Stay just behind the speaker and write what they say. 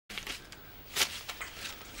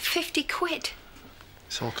50 quid.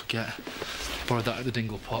 That's all I could get. Borrowed that at the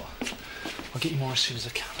Dingle pot. I'll get you more as soon as I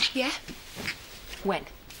can. Yeah? When?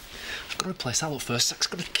 I've got to replace that lot first. Zach's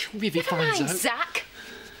going to kill me if he Never finds mind, out. Zach.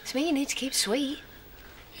 It's me you need to keep sweet.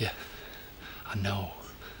 Yeah, I know.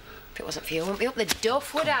 If it wasn't for you, I wouldn't be up the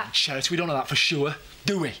duff, would I? Charity, we don't know that for sure,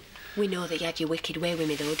 do we? We know that you had your wicked way with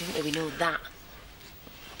me, though, don't we? We know that.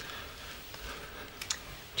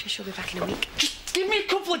 Just you'll be back in a week. Just give me a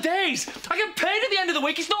couple of days. I get paid at the end of the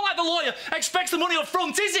week. It's not like the lawyer expects the money up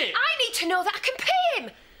front, is it? I need to know that I can pay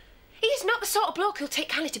him. He is not the sort of bloke who'll take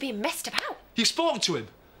kindly to being messed about. You've spoken to him?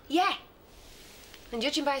 Yeah. And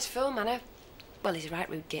judging by his full manner, well, he's a right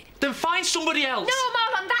rude git. Then find somebody else. No,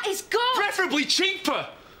 Marlon, that is good. Preferably cheaper.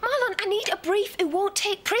 Marlon, I need a brief who won't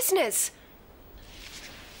take prisoners.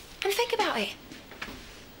 And think about it.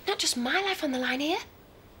 Not just my life on the line here,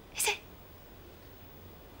 is it?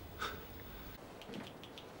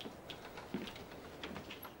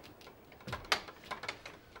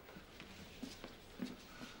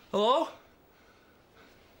 Hello?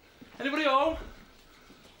 Anybody home?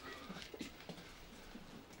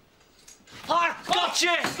 Ah,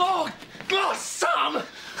 gotcha! Oh, God, Sam!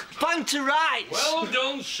 Bang to rights! Well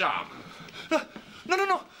done, Sam.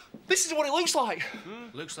 No. This is what it looks like.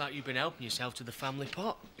 Looks like you've been helping yourself to the family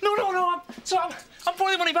pot. No. I'm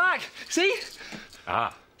putting the money back. See?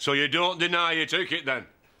 Ah, so you don't deny you took it then?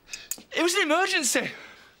 It was an emergency.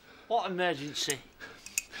 What emergency?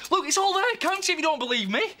 Look, it's all there. Count it if you don't believe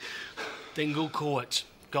me. Dingle court.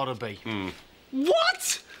 Gotta be.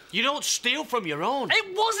 What? You don't steal from your own.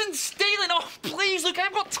 It wasn't stealing. Oh, please, look, I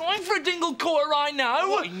haven't got time for a Dingle court right now.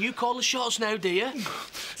 What, and you call the shots now, do you?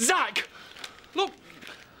 Zach! Look,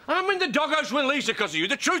 I'm in the doghouse with Lisa because of you.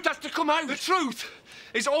 The truth has to come out. The truth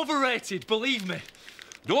is overrated, believe me.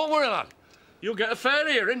 Don't worry, lad. You'll get a fair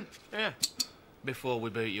hearing. Yeah. Before we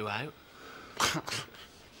boot you out.